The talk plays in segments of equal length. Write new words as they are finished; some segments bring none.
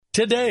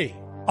Today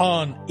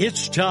on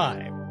It's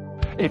Time.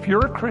 If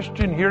you're a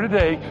Christian here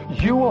today,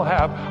 you will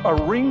have a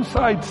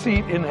ringside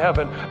seat in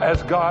heaven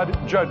as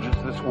God judges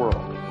this world.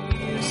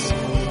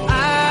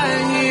 I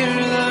hear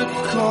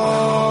the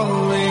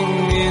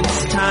calling,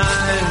 it's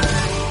time.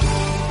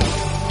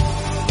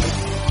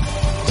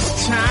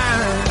 It's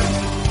time.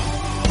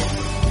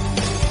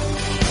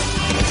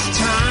 It's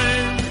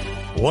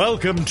time.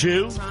 Welcome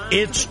to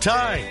It's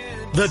Time,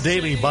 the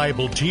daily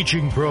Bible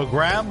teaching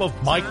program of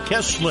Mike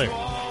Kessler,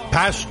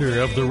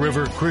 pastor of the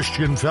River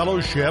Christian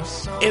Fellowship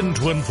in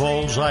Twin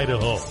Falls,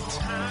 Idaho.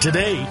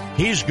 Today,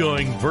 he's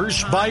going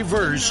verse by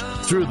verse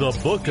through the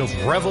book of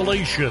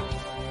Revelation.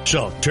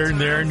 So turn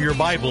there in your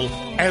Bible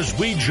as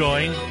we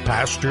join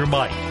Pastor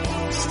Mike.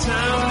 It's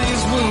time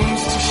these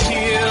wounds to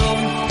heal.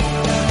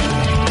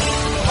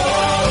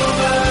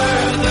 Over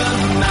the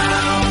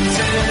mountains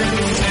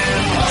and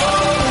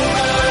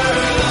over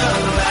the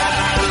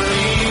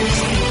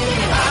valleys,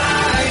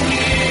 I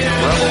hear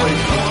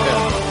Revelation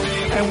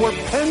 10. And we're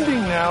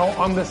pending now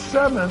on the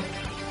seventh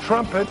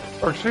trumpet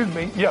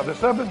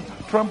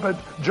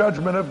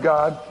judgment of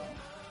God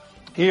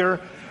here.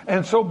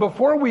 And so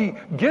before we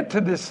get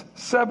to this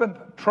seventh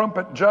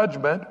trumpet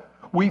judgment,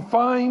 we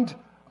find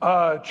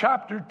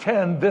chapter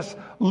 10, this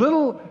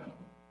little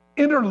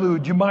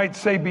interlude, you might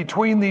say,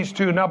 between these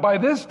two. Now, by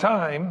this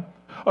time,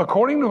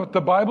 according to what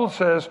the Bible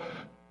says,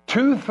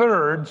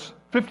 2/3,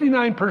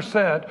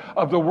 59%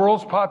 of the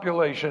world's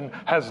population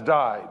has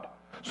died.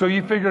 So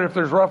you figure if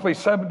there's roughly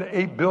 7 to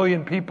 8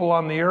 billion people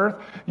on the earth,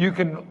 you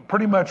can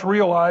pretty much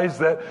realize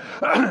that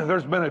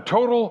there's been a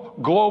total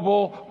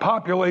global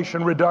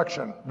population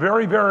reduction.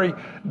 Very, very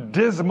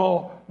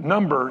dismal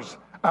numbers,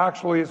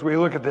 actually, as we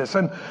look at this.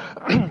 And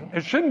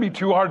it shouldn't be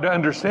too hard to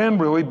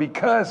understand, really,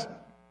 because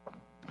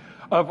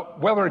of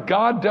whether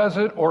God does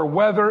it or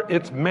whether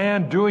it's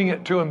man doing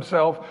it to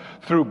himself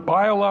through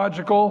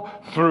biological,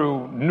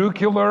 through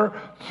nuclear,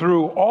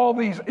 through all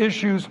these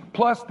issues,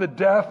 plus the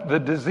death, the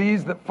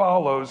disease that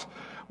follows.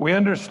 We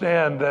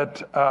understand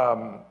that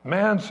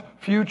man's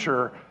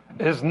future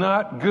is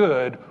not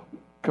good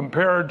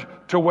compared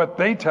to what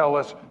they tell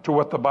us, to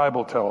what the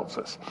Bible tells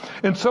us.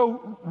 And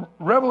so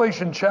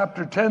Revelation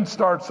chapter 10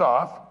 starts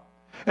off,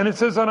 and it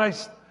says, And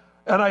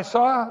I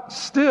saw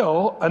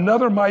still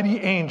another mighty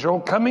angel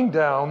coming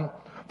down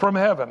from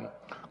heaven,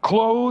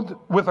 clothed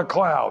with a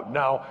cloud.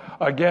 Now,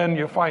 again,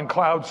 you find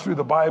clouds through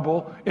the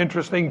Bible.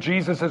 Interesting.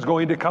 Jesus is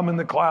going to come in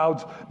the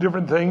clouds,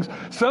 different things.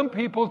 Some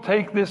people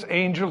take this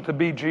angel to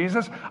be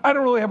Jesus. I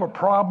don't really have a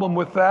problem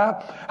with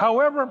that.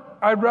 However,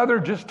 I'd rather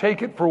just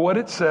take it for what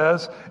it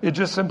says. It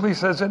just simply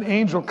says an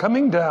angel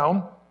coming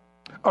down.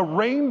 A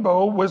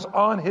rainbow was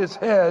on his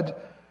head.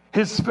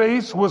 His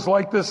face was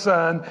like the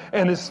sun,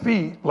 and his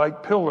feet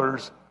like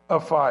pillars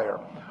of fire.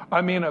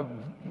 I mean,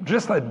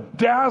 just a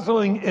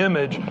dazzling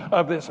image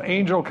of this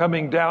angel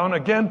coming down.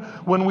 Again,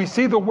 when we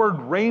see the word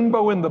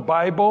rainbow in the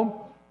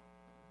Bible,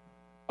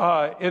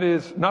 it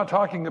is not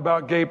talking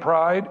about gay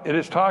pride. It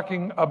is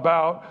talking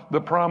about the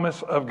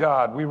promise of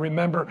God. We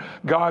remember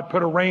God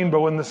put a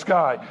rainbow in the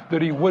sky,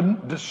 that he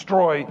wouldn't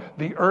destroy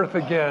the earth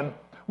again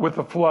with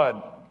a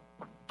flood.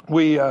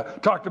 We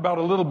talked about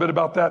a little bit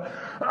about that,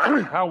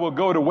 how we'll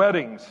go to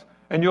weddings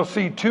and you'll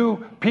see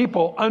two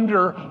people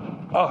under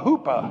a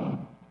hoopah.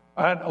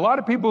 And a lot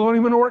of people don't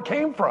even know where it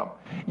came from.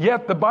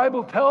 Yet the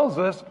Bible tells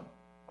us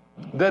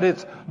that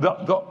it's the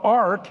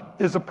ark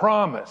is a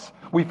promise.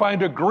 We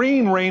find a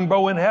green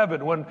rainbow in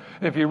heaven.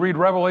 If you read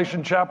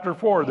Revelation chapter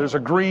 4, there's a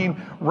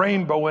green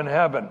rainbow in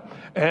heaven.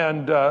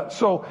 And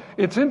so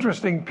it's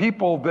interesting,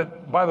 people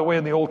that, by the way,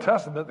 in the Old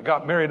Testament, that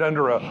got married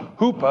under a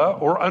hoopah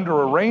or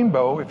under a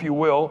rainbow, if you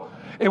will.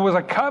 It was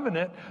a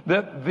covenant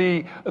that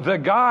the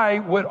guy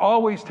would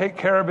always take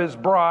care of his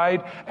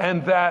bride,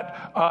 and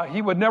that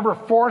he would never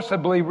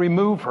forcibly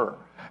remove her.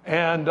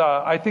 And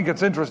I think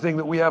it's interesting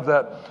that we have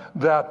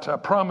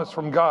that promise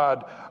from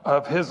God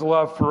of his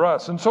love for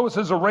us. And so it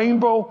says a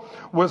rainbow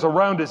was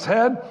around his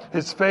head,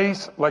 his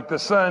face like the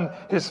sun,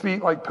 his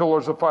feet like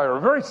pillars of fire.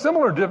 A very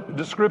similar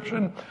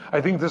description.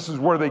 I think this is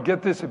where they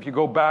get this if you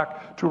go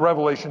back to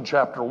Revelation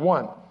chapter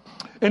 1.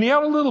 And he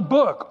had a little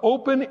book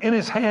open in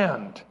his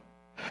hand.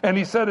 And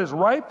he set his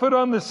right foot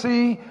on the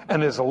sea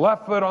and his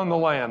left foot on the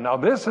land. Now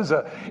this is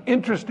an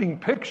interesting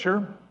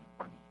picture.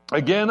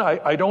 Again,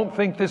 I don't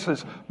think this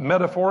is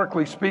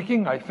metaphorically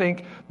speaking. I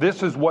think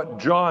this is what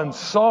John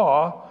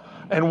saw.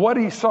 And what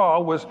he saw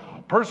was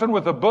a person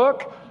with a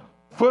book,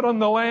 foot on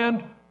the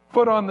land,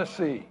 foot on the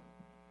sea.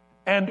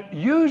 And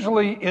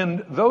usually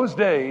in those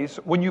days,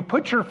 when you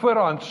put your foot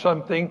on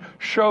something,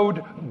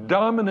 showed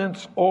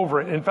dominance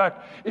over it. In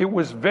fact, it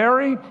was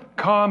very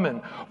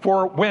common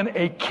for when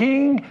a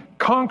king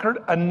conquered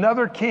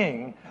another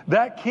king,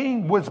 that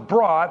king was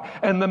brought,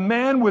 and the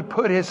man would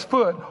put his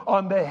foot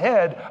on the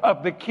head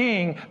of the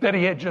king that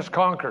he had just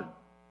conquered.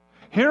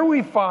 Here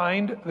we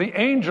find the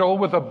angel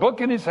with a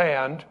book in his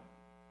hand,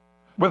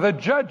 with a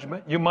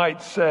judgment, you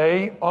might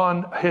say,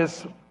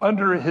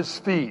 under his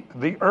feet.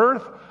 The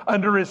earth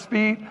under his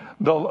feet,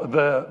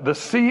 the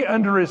sea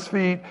under his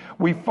feet.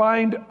 We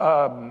find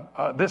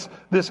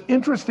this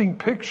interesting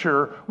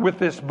picture with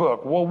this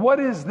book. Well, what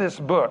is this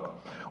book?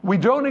 We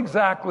don't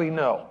exactly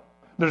know.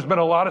 There's been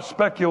a lot of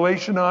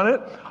speculation on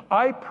it.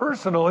 I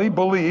personally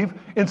believe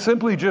in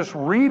simply just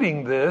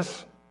reading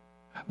this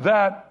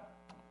that,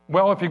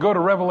 well, if you go to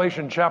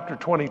Revelation chapter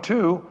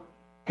 22,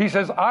 he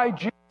says, I,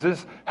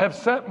 Jesus, have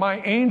sent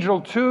my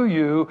angel to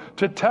you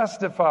to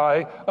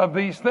testify of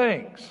these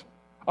things.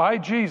 I,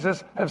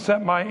 Jesus, have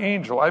sent my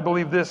angel. I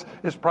believe this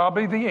is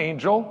probably the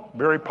angel,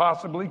 very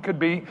possibly could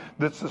be,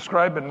 that's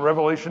described in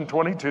Revelation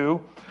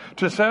 22,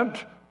 to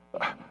send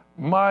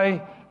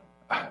my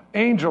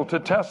angel to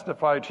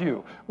testify to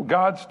you.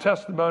 God's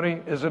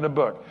testimony is in a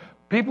book.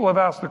 People have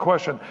asked the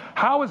question,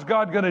 how is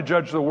God going to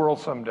judge the world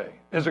someday?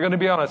 Is it going to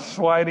be on a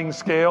sliding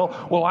scale?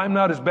 Well, I'm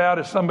not as bad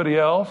as somebody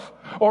else.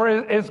 Or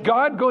is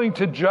God going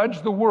to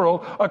judge the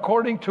world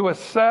according to a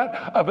set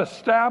of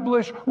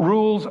established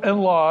rules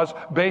and laws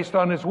based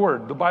on his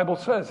word? The Bible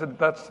says that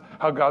that's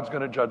how God's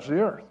going to judge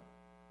the earth.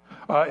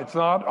 It's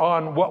not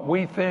on what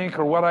we think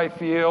or what I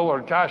feel or,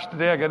 gosh,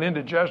 today I got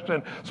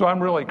indigestion, so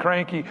I'm really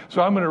cranky,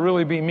 so I'm going to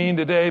really be mean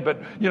today, but,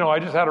 I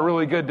just had a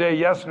really good day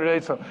yesterday,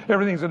 so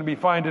everything's going to be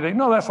fine today.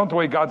 No, that's not the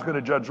way God's going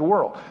to judge the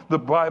world. The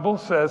Bible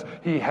says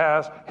he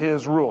has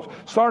his rules.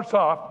 Starts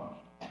off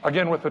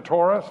again with the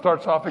Torah,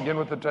 starts off again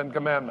with the Ten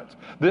Commandments.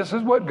 This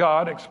is what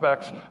God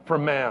expects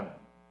from man.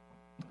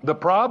 The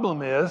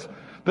problem is,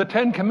 the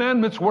Ten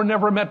Commandments were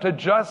never meant to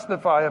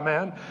justify a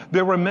man.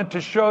 They were meant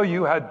to show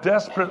you how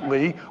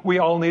desperately we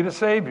all need a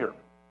Savior.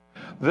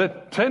 The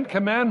Ten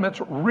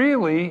Commandments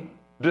really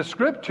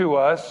describe to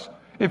us,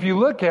 if you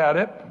look at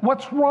it,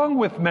 what's wrong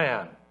with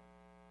man.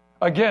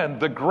 Again,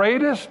 the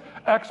greatest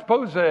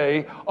expose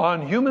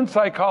on human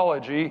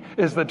psychology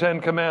is the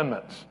Ten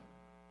Commandments.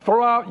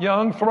 Throw out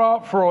Jung, throw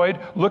out Freud,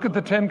 look at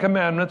the Ten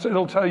Commandments.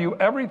 It'll tell you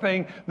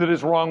everything that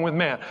is wrong with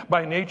man.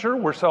 By nature,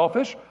 we're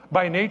selfish.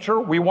 By nature,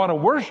 we want to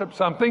worship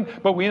something,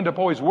 but we end up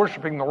always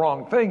worshiping the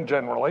wrong thing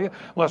generally,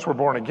 unless we're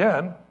born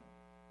again.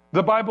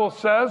 The Bible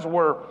says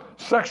we're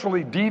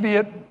sexually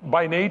deviant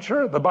by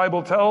nature. The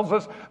Bible tells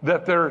us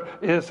that there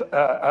is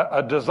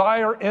a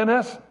desire in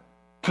us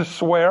to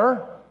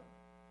swear.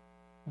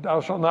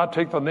 Thou shalt not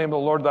take the name of the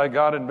Lord thy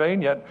God in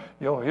vain, yet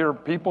you'll hear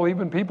people,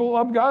 even people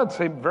of God,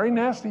 say very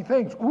nasty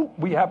things. Ooh,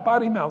 we have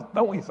potty mouths,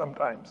 don't we,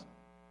 sometimes?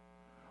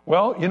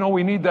 Well,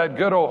 we need that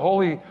good old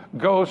Holy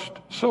Ghost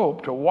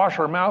soap to wash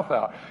our mouth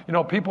out.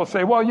 People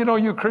say, well,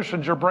 you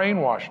Christians, you're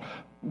brainwashed.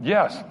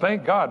 Yes,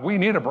 thank God. We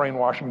need a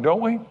brainwashing,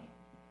 don't we?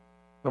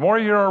 The more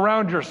you're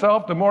around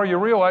yourself, the more you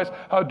realize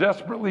how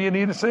desperately you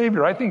need a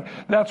Savior. I think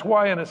that's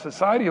why in a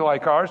society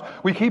like ours,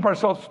 we keep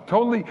ourselves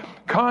totally,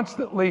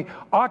 constantly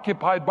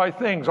occupied by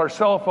things, our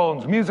cell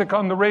phones, music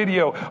on the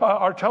radio,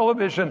 our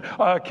television,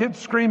 kids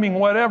screaming,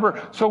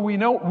 whatever, so we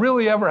don't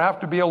really ever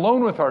have to be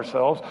alone with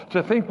ourselves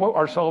to think what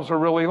ourselves are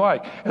really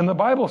like. And the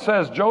Bible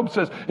says, Job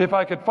says, if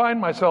I could find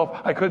myself,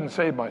 I couldn't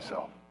save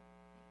myself.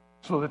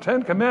 So the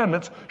Ten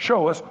Commandments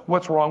show us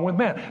what's wrong with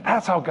man.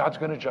 That's how God's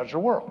going to judge the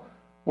world.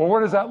 Well,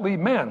 where does that leave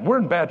man? We're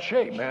in bad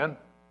shape, man.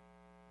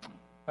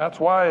 That's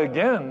why,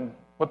 again,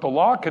 what the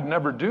law could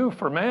never do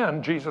for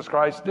man, Jesus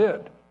Christ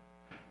did.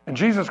 And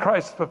Jesus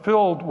Christ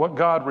fulfilled what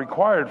God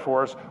required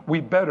for us.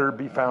 We better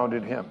be found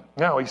in him.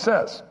 Now, he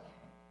says,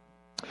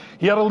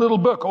 he had a little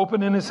book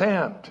open in his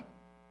hand.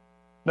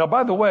 Now,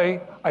 by the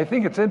way, I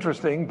think it's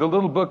interesting. The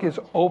little book is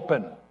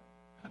open,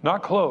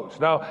 not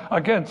closed. Now,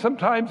 again,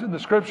 sometimes in the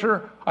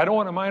scripture, I don't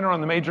want to minor on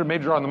the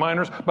major on the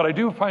minors, but I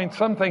do find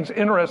some things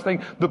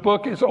interesting. The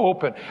book is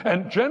open.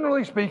 And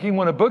generally speaking,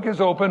 when a book is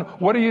open,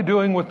 what are you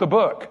doing with the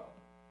book?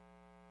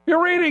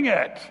 You're reading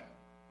it.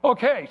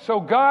 Okay,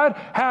 so God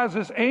has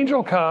his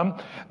angel come.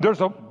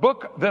 There's a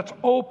book that's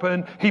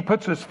open. He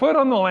puts his foot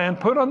on the land,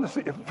 foot on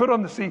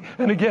the sea.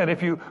 And again,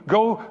 if you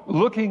go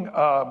looking,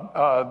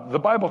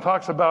 the Bible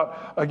talks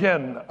about,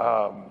 again,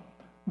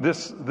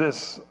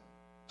 this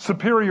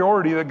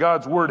superiority that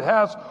God's word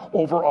has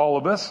over all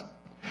of us.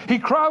 He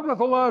cried with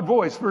a loud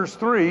voice, verse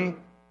 3,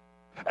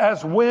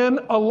 as when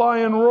a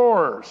lion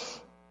roars.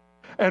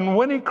 And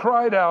when he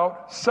cried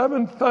out,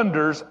 7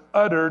 thunders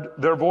uttered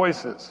their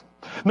voices.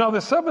 Now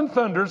the 7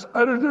 thunders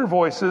uttered their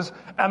voices,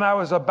 and I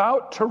was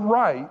about to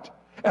write,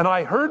 and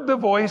I heard the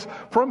voice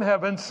from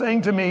heaven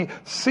saying to me,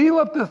 seal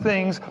up the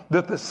things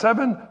that the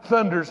 7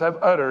 thunders have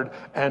uttered,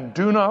 and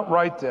do not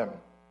write them.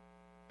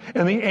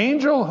 And the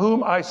angel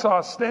whom I saw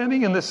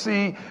standing in the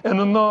sea and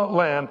in the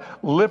land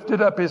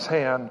lifted up his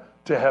hand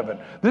to heaven.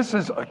 This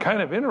is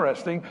kind of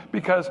interesting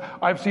because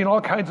I've seen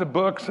all kinds of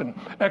books and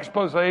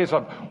exposés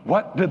of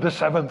what did the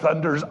 7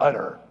 thunders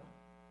utter.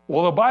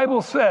 Well, the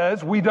Bible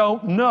says we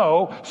don't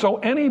know, so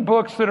any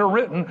books that are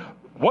written,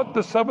 what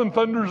the 7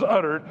 thunders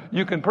uttered,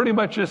 you can pretty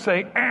much just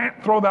say,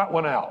 throw that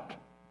one out.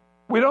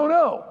 We don't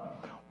know.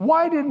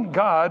 Why didn't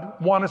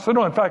God want us to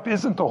know? In fact,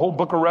 isn't the whole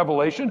book of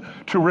Revelation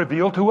to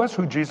reveal to us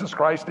who Jesus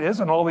Christ is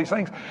and all these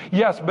things?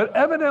 Yes, but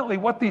evidently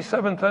what these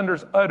 7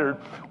 thunders uttered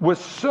was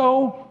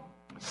so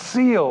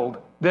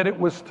sealed that it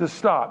was to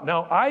stop.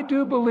 Now, I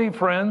do believe,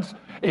 friends,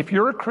 if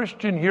you're a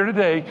Christian here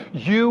today,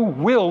 you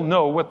will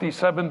know what these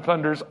seven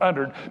thunders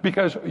uttered,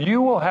 because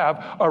you will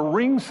have a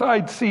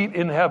ringside seat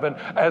in heaven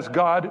as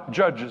God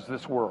judges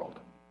this world.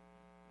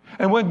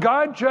 And when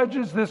God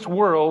judges this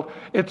world,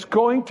 it's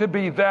going to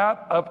be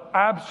that of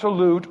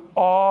absolute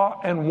awe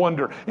and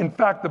wonder. In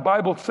fact, the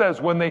Bible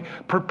says when they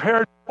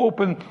prepared to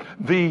open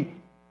the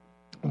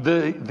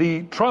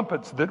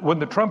trumpets, that when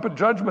the trumpet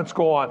judgments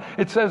go on,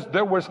 it says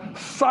there was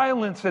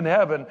silence in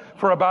heaven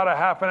for about a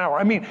half an hour.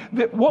 I mean,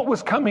 what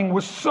was coming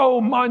was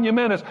so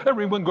monumentous.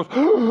 Everyone goes,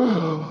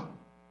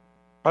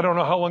 I don't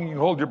know how long you can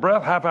hold your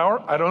breath, half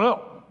hour, I don't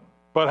know.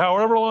 But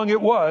however long it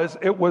was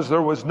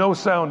there was no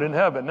sound in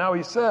heaven. Now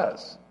he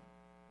says,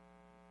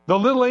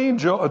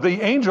 the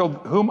angel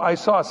whom I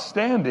saw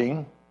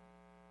standing,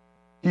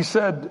 he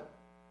said,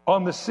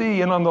 on the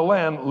sea and on the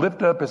land,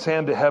 lifted up his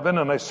hand to heaven,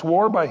 and I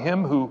swore by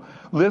him who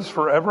lives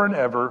forever and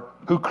ever,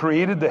 who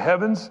created the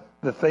heavens,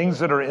 the things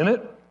that are in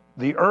it,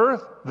 the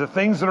earth, the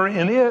things that are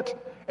in it,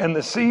 and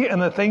the sea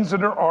and the things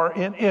that are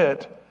in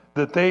it,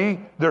 that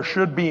there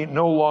should be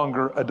no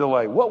longer a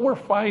delay. What we're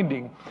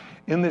finding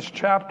in this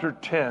chapter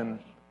 10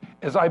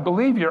 is, I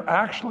believe you're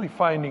actually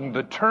finding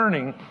the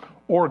turning,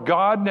 or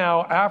God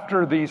now,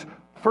 after these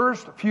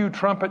first few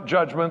trumpet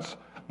judgments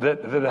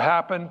that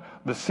happened,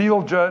 the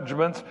seal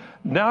judgments,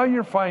 now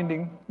you're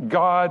finding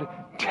God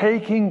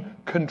taking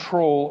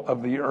control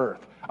of the earth.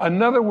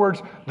 In other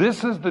words,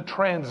 this is the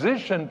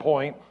transition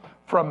point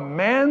from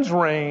man's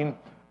reign,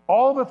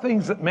 all the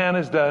things that man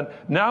has done,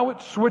 now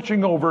it's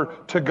switching over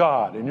to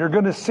God. And you're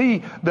going to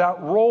see that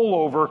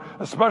rollover,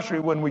 especially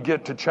when we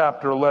get to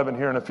chapter 11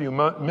 here in a few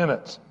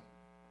minutes.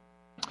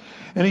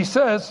 And he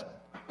says,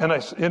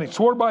 and he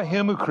swore by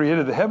him who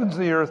created the heavens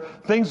and the earth,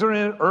 things are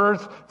in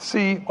earth,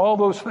 sea, all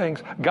those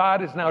things.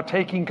 God is now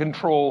taking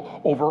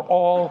control over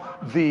all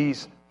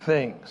these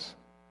things.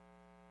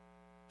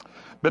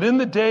 But in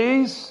the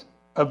days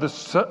of the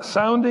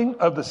sounding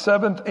of the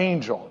seventh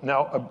angel.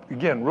 Now,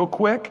 again, real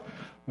quick,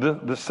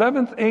 the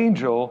seventh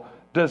angel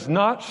does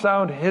not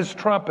sound his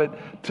trumpet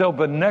till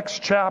the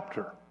next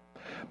chapter.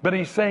 But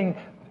he's saying,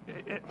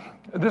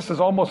 this is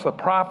almost a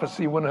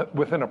prophecy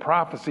within a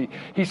prophecy.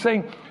 He's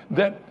saying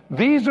that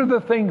these are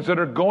the things that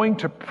are going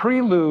to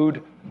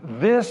prelude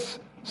this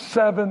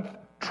seventh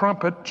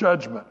trumpet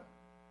judgment.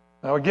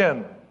 Now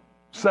again,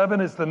 7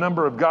 is the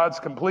number of God's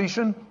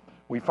completion.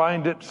 We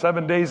find it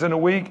 7 days in a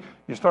week.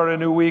 You start a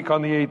new week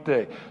on the 8th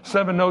day.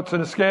 7 notes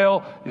in a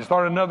scale. You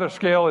start another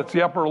scale. It's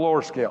the upper or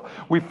lower scale.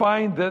 We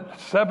find that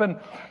 7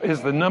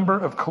 is the number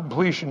of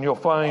completion you'll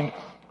find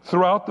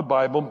throughout the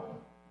Bible.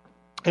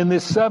 And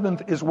this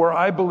 7th is where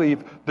I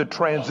believe the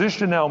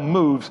transition now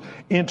moves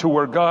into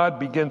where God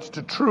begins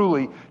to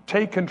truly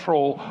take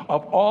control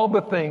of all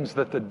the things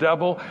that the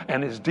devil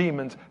and his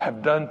demons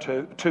have done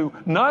to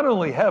not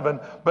only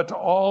heaven, but to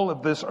all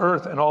of this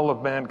earth and all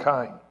of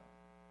mankind.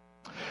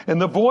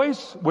 And the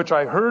voice which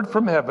I heard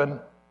from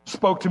heaven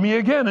spoke to me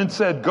again and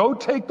said, go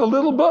take the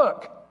little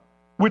book,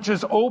 which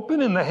is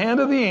open in the hand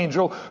of the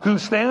angel who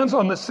stands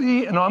on the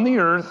sea and on the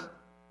earth.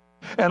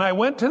 And I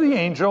went to the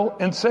angel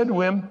and said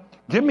to him,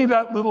 give me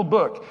that little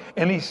book.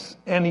 And he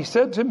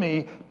said to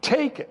me,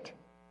 take it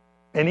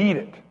and eat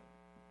it.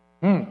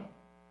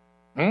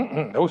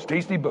 Those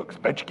tasty books.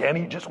 Bet you can't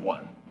eat just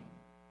one.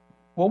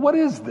 Well, what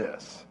is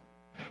this?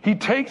 He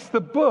takes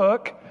the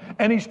book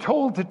and he's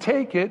told to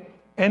take it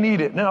and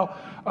eat it. Now,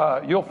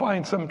 you'll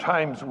find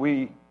sometimes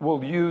we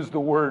will use the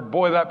word,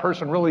 boy, that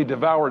person really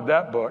devoured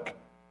that book.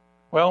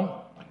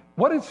 Well,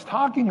 what it's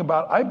talking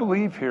about, I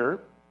believe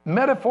here,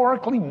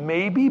 metaphorically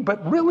maybe,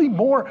 but really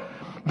more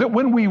that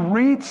when we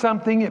read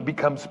something, it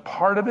becomes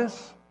part of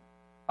us.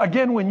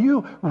 Again, when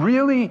you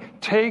really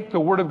take the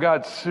Word of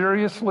God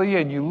seriously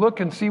and you look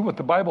and see what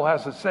the Bible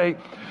has to say,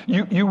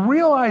 you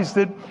realize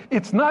that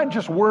it's not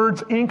just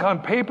words, ink on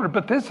paper,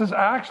 but this is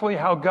actually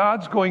how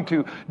God's going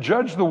to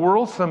judge the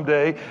world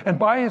someday. And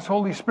by His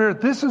Holy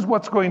Spirit, this is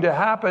what's going to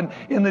happen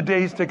in the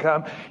days to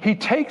come. He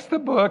takes the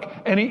book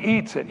and He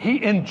eats it. He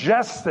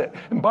ingests it.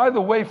 And by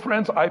the way,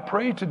 friends, I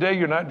pray today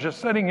you're not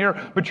just sitting here,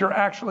 but you're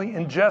actually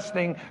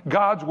ingesting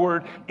God's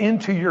Word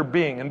into your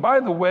being. And by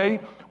the way,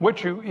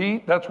 what you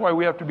eat, that's why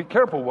we have to be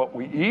careful what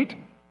we eat,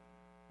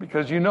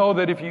 because you know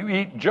that if you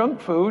eat junk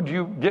food,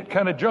 you get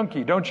kind of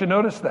junky. Don't you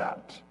notice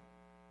that?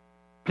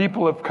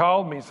 People have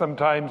called me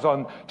sometimes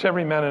on To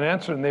Every Man an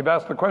Answer, and they've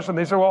asked the question.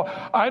 They say, well,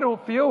 I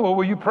don't feel well.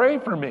 Will you pray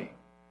for me?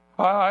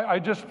 I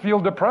just feel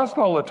depressed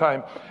all the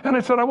time. And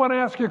I said, I want to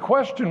ask you a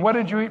question. What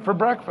did you eat for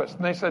breakfast?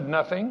 And they said,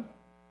 nothing.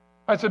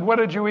 I said, what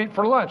did you eat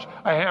for lunch?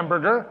 A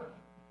hamburger.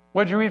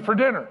 What did you eat for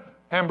dinner?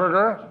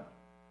 Hamburger.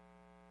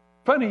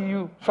 Funny,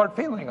 you start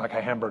feeling like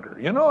a hamburger.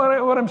 You know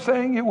what I'm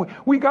saying?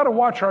 We got to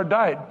watch our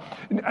diet.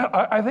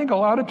 I think a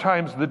lot of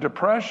times the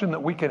depression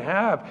that we can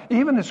have,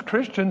 even as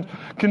Christians,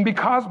 can be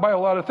caused by a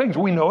lot of things.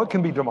 We know it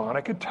can be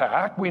demonic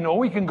attack. We know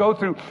we can go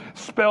through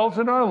spells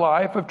in our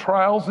life of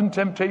trials and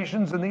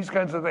temptations and these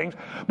kinds of things.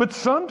 But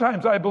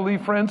sometimes, I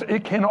believe, friends,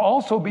 it can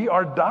also be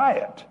our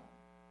diet.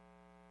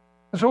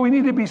 So we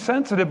need to be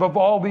sensitive of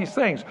all these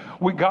things.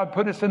 God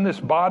put us in this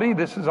body.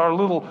 This is our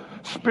little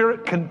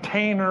spirit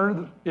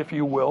container, if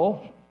you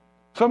will.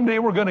 Someday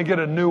we're going to get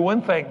a new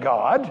one, thank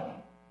God.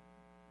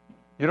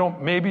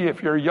 Maybe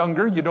if you're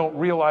younger, you don't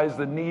realize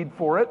the need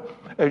for it.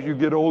 As you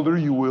get older,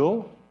 you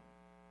will.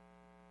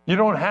 You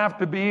don't have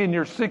to be in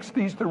your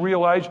 60s to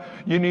realize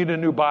you need a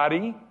new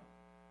body.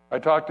 I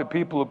talk to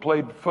people who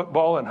played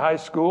football in high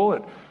school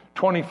at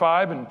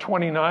 25 and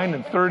 29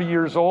 and 30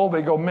 years old.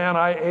 They go, man,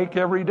 I ache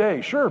every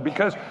day. Sure,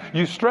 because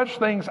you stretch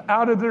things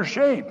out of their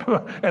shape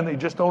and they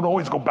just don't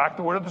always go back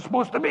to where they're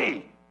supposed to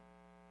be.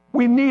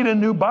 We need a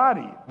new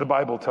body, the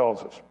Bible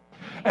tells us.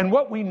 And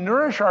what we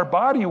nourish our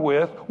body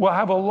with will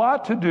have a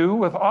lot to do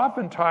with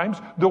oftentimes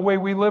the way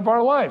we live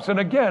our lives. And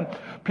again,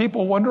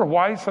 people wonder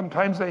why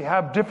sometimes they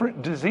have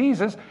different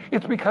diseases.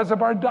 It's because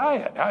of our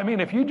diet. I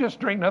mean, if you just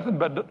drink nothing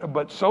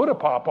but soda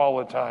pop all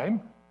the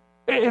time,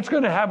 it's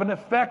going to have an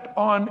effect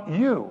on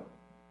you.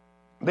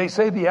 They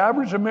say the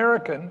average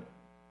American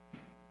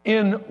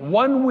in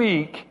 1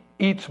 week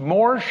eats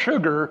more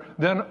sugar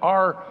than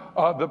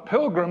the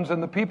pilgrims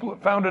and the people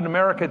that founded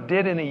America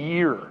did in a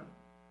year.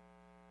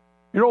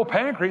 Your old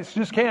pancreas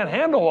just can't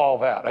handle all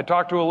that. I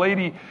talked to a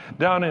lady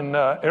down in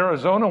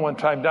Arizona one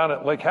time, down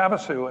at Lake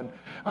Havasu, and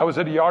I was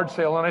at a yard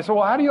sale, and I said,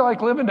 well, how do you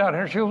like living down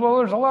here? She goes, well,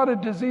 there's a lot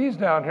of disease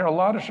down here, a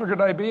lot of sugar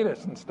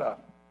diabetes and stuff.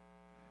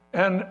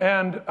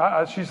 And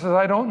she says,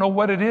 I don't know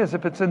what it is,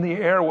 if it's in the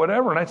air or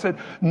whatever. And I said,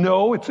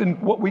 no, it's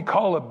in what we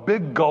call a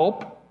big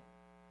gulp.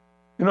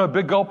 You know what a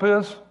big gulp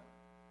is?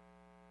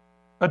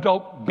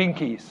 Adult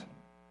binkies.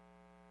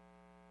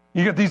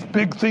 You get these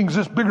big things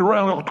this big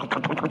around.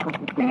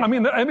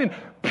 I mean,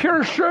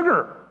 pure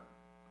sugar.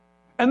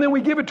 And then we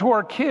give it to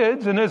our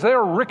kids, and as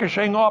they're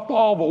ricocheting off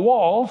all the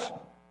walls,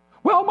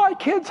 well, my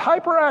kid's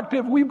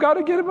hyperactive. We've got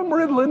to get him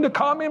Ritalin to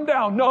calm him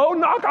down. No,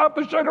 knock off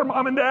the sugar,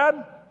 Mom and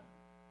Dad.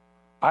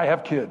 I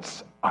have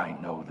kids. I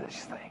know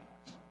these things.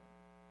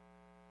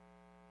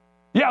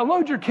 Yeah,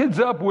 load your kids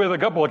up with a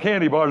couple of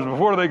candy bars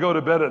before they go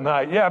to bed at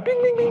night. Yeah,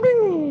 bing, bing, bing,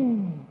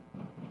 bing.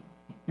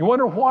 You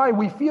wonder why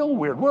we feel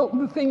weird. Well,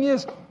 the thing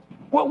is,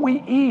 what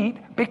we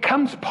eat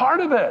becomes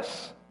part of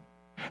us.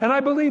 And I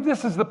believe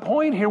this is the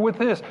point here with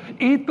this.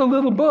 Eat the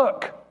little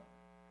book.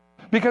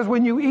 Because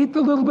when you eat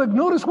the little book,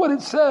 notice what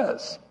it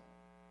says.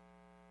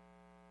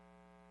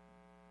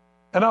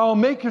 And it'll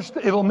make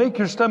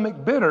your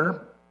stomach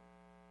bitter,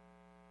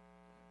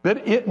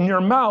 but in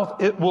your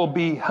mouth, it will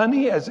be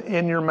honey as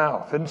in your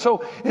mouth. And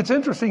so it's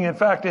interesting, in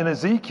fact, in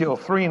Ezekiel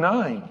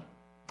 3:9,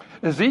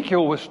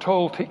 Ezekiel was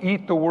told to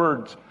eat the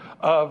words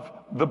of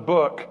the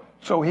book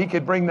so he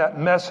could bring that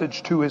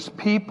message to his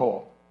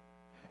people.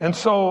 And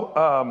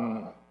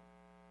so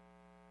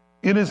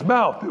in his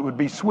mouth, it would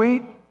be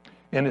sweet,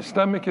 in his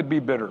stomach, it'd be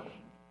bitter.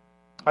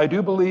 I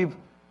do believe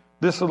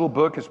this little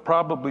book is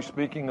probably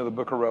speaking of the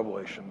book of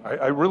Revelation.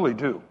 I really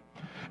do.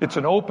 It's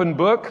an open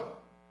book.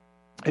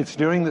 It's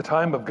during the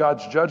time of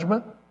God's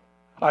judgment.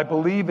 I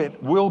believe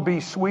it will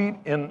be sweet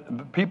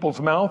in people's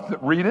mouth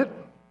that read it.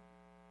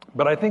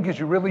 But I think as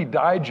you really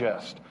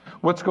digest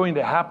what's going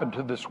to happen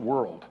to this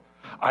world,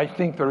 I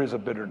think there is a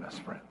bitterness,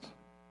 friends.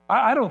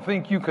 I don't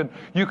think you can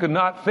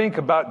not think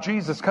about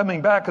Jesus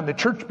coming back and the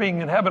church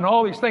being in heaven,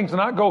 all these things, and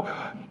not go,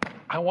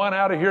 I want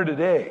out of here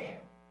today.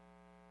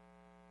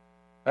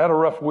 I had a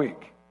rough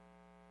week.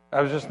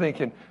 I was just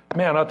thinking,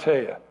 man, I'll tell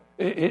you,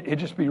 it'd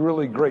just be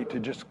really great to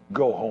just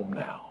go home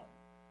now.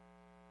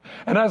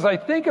 And as I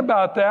think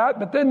about that,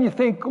 but then you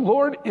think,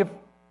 Lord, if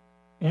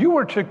you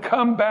were to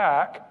come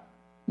back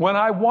when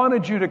I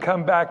wanted you to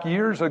come back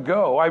years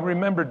ago, I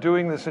remember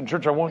doing this in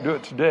church. I won't do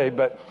it today,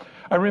 but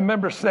I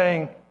remember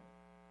saying,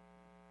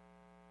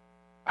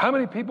 how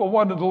many people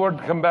wanted the Lord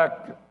to come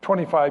back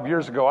 25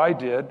 years ago? I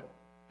did.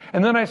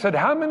 And then I said,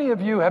 how many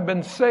of you have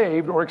been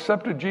saved or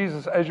accepted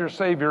Jesus as your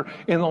Savior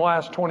in the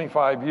last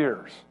 25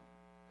 years?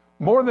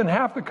 More than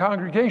half the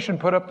congregation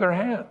put up their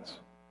hands.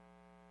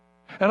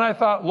 And I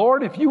thought,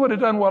 Lord, if you would have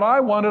done what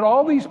I wanted,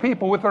 all these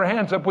people with their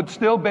hands up would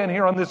still been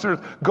here on this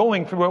earth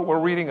going through what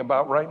we're reading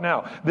about right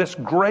now. This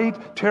great,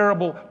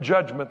 terrible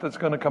judgment that's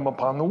going to come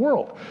upon the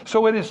world.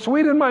 So it is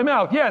sweet in my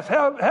mouth. Yes,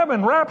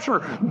 heaven, rapture,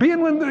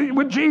 being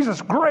with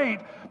Jesus, great.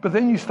 But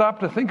then you stop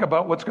to think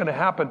about what's going to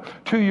happen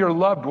to your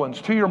loved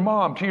ones, to your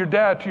mom, to your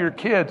dad, to your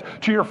kids,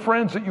 to your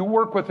friends that you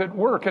work with at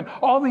work, and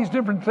all these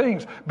different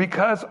things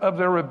because of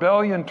their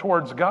rebellion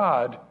towards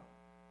God.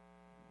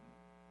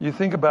 You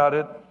think about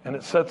it, and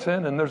it sets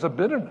in, and there's a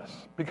bitterness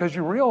because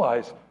you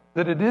realize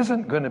that it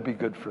isn't going to be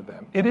good for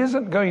them. It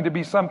isn't going to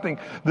be something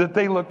that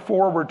they look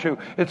forward to.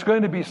 It's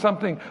going to be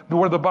something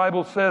where the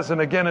Bible says,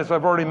 and again, as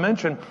I've already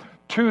mentioned,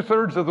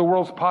 2/3 of the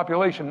world's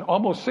population,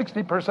 almost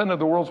 60% of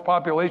the world's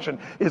population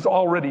is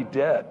already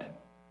dead.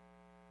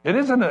 It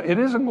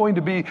isn't going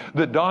to be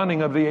the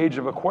dawning of the age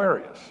of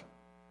Aquarius.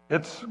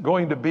 It's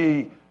going to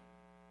be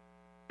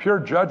pure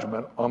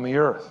judgment on the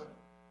earth.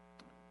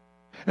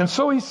 And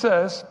so he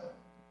says,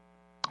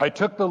 I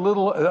took the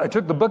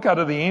book out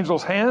of the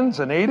angel's hands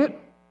and ate it.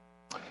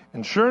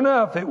 And sure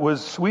enough, it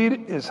was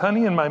sweet as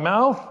honey in my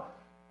mouth.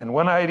 And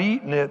when I had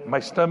eaten it, my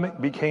stomach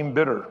became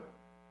bitter.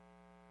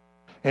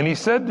 And he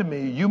said to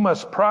me, you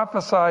must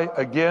prophesy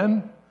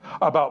again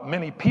about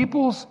many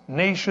peoples,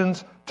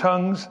 nations,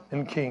 tongues,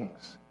 and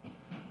kings.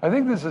 I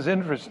think this is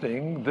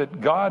interesting that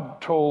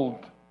God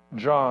told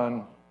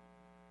John,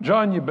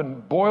 you've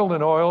been boiled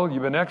in oil,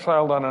 you've been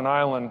exiled on an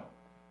island,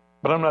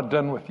 but I'm not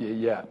done with you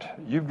yet.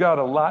 You've got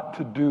a lot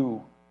to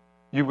do.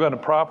 You've got to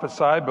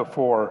prophesy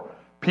before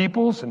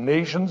peoples and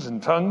nations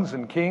and tongues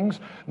and kings.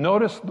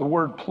 Notice the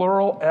word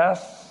plural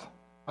S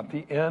at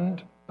the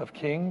end of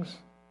Kings.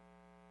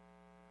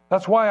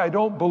 That's why I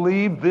don't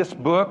believe this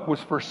book was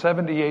for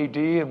 70 AD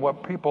and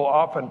what people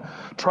often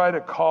try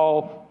to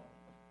call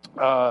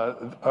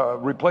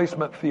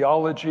replacement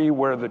theology,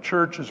 where the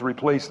church has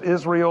replaced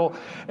Israel,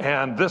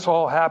 and this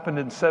all happened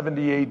in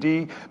 70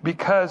 AD,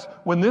 because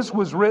when this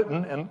was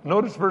written, and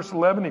notice verse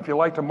 11, if you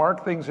like to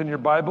mark things in your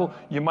Bible,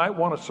 you might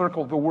want to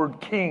circle the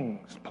word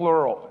kings,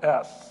 plural,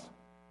 S.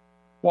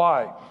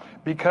 Why?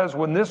 Because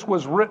when this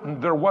was written,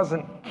 there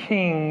wasn't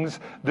kings,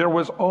 there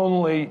was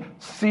only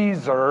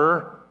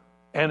Caesar,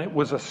 and it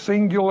was a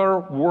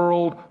singular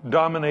world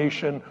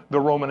domination, the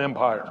Roman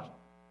Empire.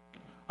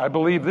 I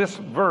believe this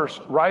verse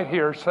right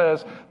here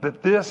says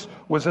that this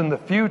was in the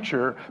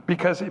future,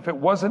 because if it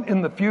wasn't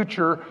in the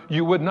future,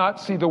 you would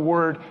not see the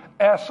word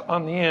S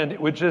on the end.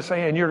 It would just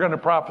say, and you're going to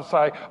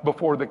prophesy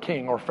before the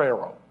king or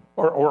Pharaoh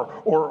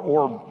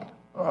or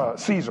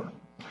Caesar.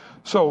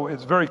 So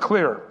it's very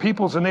clear.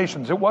 Peoples and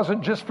nations. It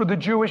wasn't just for the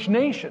Jewish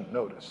nation,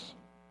 notice.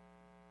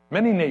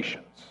 Many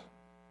nations,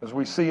 as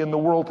we see in the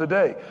world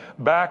today.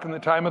 Back in the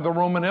time of the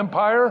Roman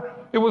Empire,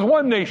 it was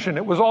one nation.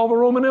 It was all the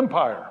Roman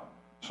Empire.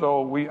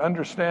 So we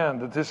understand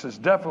that this is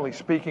definitely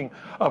speaking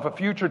of a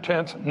future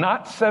tense,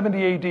 not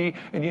 70 AD.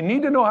 And you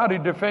need to know how to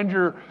defend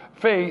your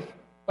faith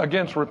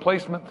against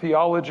replacement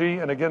theology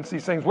and against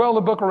these things. Well,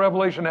 the book of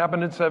Revelation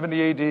happened in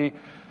 70 AD,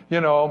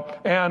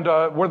 and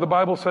where the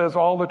Bible says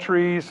all the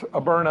trees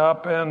burn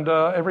up and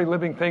every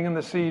living thing in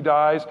the sea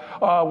dies.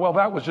 Well,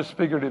 that was just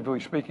figuratively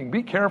speaking.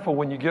 Be careful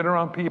when you get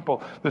around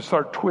people that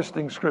start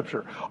twisting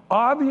Scripture.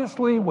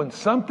 Obviously, when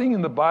something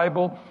in the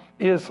Bible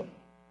is,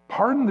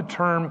 pardon the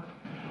term,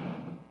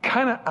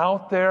 kind of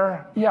out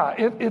there,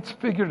 it's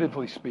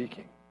figuratively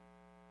speaking.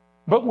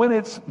 But when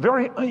it's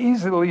very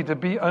easily to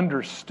be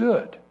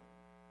understood,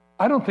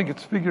 I don't think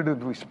it's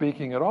figuratively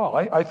speaking at all.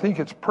 I think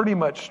it's pretty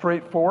much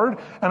straightforward.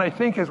 And I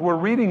think as we're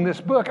reading this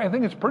book, I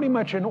think it's pretty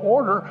much in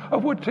order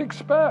of what to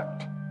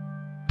expect.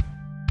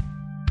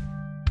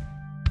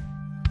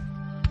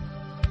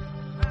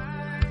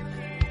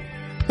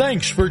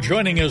 Thanks for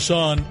joining us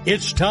on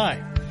It's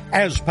Time,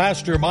 as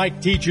Pastor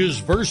Mike teaches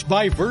verse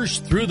by verse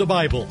through the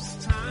Bible.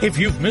 If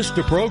you've missed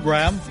a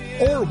program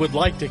or would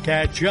like to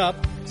catch up,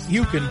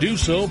 you can do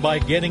so by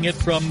getting it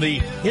from the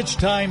It's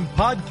Time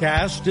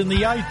podcast in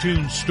the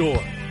iTunes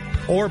store,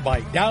 or by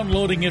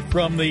downloading it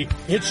from the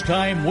It's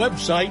Time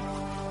website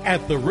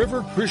at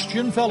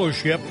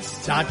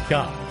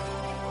theriverchristianfellowship.com.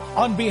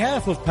 On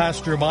behalf of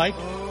Pastor Mike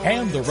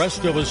and the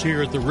rest of us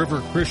here at the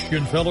River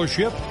Christian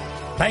Fellowship,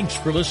 thanks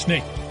for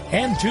listening,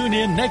 and tune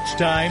in next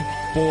time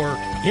for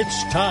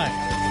It's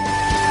Time.